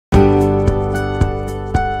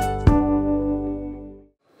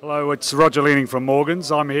Hello, it's Roger Leaning from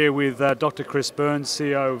Morgans. I'm here with Dr. Chris Burns,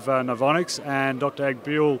 CEO of NOVONIX, and Dr. Edward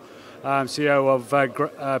Beuil, CEO of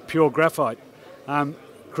PUREgraphite.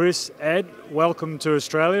 Chris, Ed, welcome to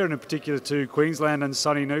Australia, and in particular to Queensland and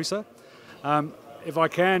sunny Noosa. If I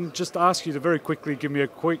can just ask you to very quickly give me a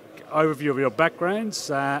quick overview of your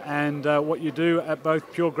backgrounds and what you do at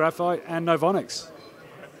both PUREgraphite and NOVONIX.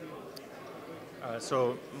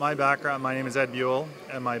 So my background, my name is Ed Buiel,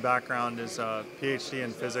 and my background is a PhD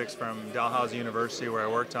in physics from Dalhousie University, where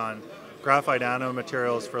I worked on graphite anode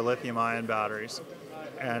materials for lithium-ion batteries.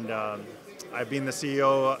 And I've been the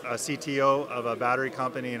CTO of a battery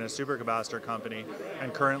company and a supercapacitor company,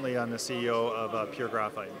 and currently I'm the CEO of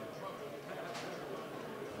PUREgraphite.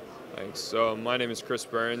 Thanks. So my name is Chris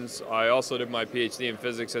Burns. I also did my PhD in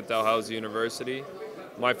physics at Dalhousie University.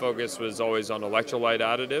 My focus was always on electrolyte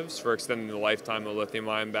additives for extending the lifetime of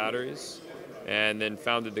lithium-ion batteries, and then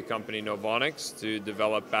founded the company NOVONIX to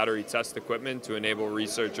develop battery test equipment to enable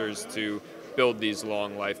researchers to build these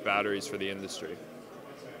long-life batteries for the industry.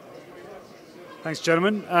 Thanks,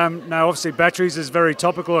 gentlemen. Now, obviously, batteries is very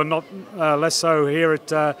topical, and not less so here at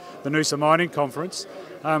the Noosa Mining Conference.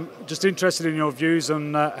 Just interested in your views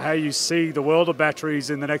on how you see the world of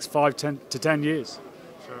batteries in the next 5 to 10 years.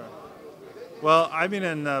 Sure. Well, I've been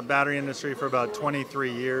in the battery industry for about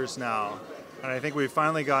 23 years now, and I think we've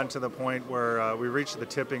finally gotten to the point where we reached the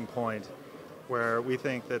tipping point where we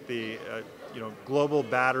think that the global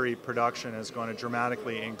battery production is going to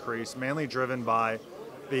dramatically increase, mainly driven by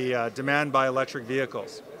the demand by electric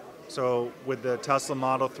vehicles. So with the Tesla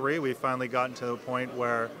Model 3, we've finally gotten to the point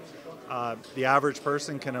where the average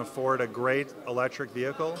person can afford a great electric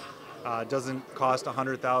vehicle. Doesn't cost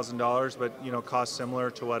 $100,000, but costs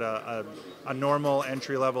similar to what a normal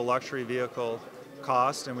entry-level luxury vehicle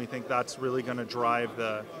costs, and we think that's really going to drive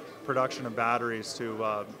the production of batteries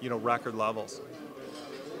to record levels.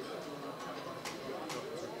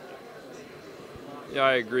 Yeah,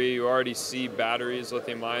 I agree. You already see batteries,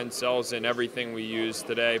 lithium-ion cells in everything we use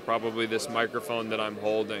today, probably this microphone that I'm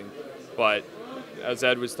holding. But as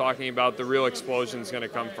Ed was talking about, the real explosion is going to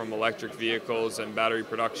come from electric vehicles and battery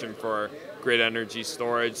production for grid energy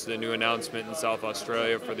storage, the new announcement in South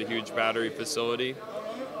Australia for the huge battery facility.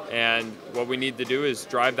 And what we need to do is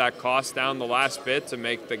drive that cost down the last bit to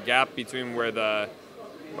make the gap between where the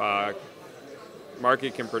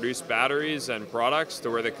market can produce batteries and products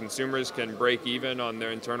to where the consumers can break even on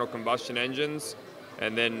their internal combustion engines,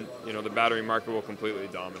 and then the battery market will completely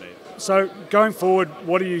dominate. So going forward,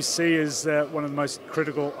 what do you see as one of the most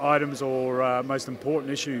critical items or most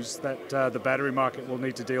important issues that the battery market will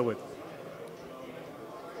need to deal with?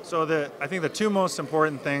 So I think the two most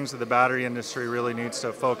important things that the battery industry really needs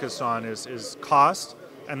to focus on is cost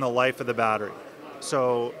and the life of the battery.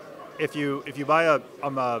 So if you buy a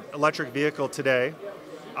electric vehicle today,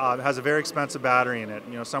 it has a very expensive battery in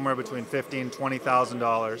it, somewhere between $15,000 and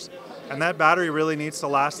 $20,000. And that battery really needs to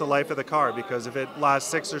last the life of the car, because if it lasts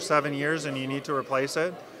 6 or 7 years and you need to replace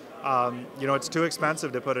it, it's too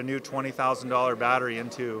expensive to put a new $20,000 battery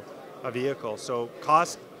into a vehicle. So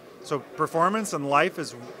performance and life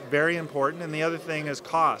is very important, and the other thing is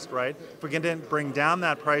cost, right? If we can bring down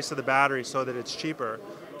that price of the battery so that it's cheaper,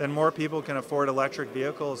 then more people can afford electric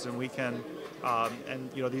vehicles, and we can,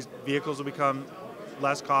 these vehicles will become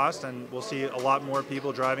less cost, and we'll see a lot more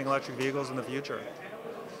people driving electric vehicles in the future.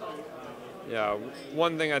 Yeah,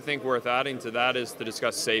 one thing I think worth adding to that is to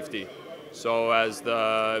discuss safety. So as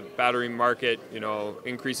the battery market,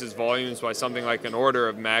 increases volumes by something like an order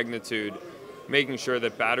of magnitude, making sure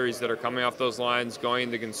that batteries that are coming off those lines going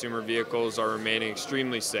into consumer vehicles are remaining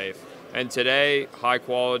extremely safe. And today, high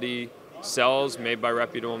quality cells made by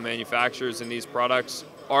reputable manufacturers in these products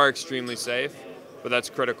are extremely safe, but that's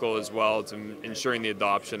critical as well to ensuring the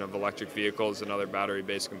adoption of electric vehicles and other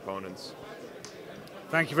battery-based components.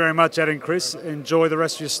 Thank you very much, Ed and Chris. Enjoy the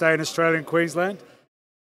rest of your stay in Australia and Queensland.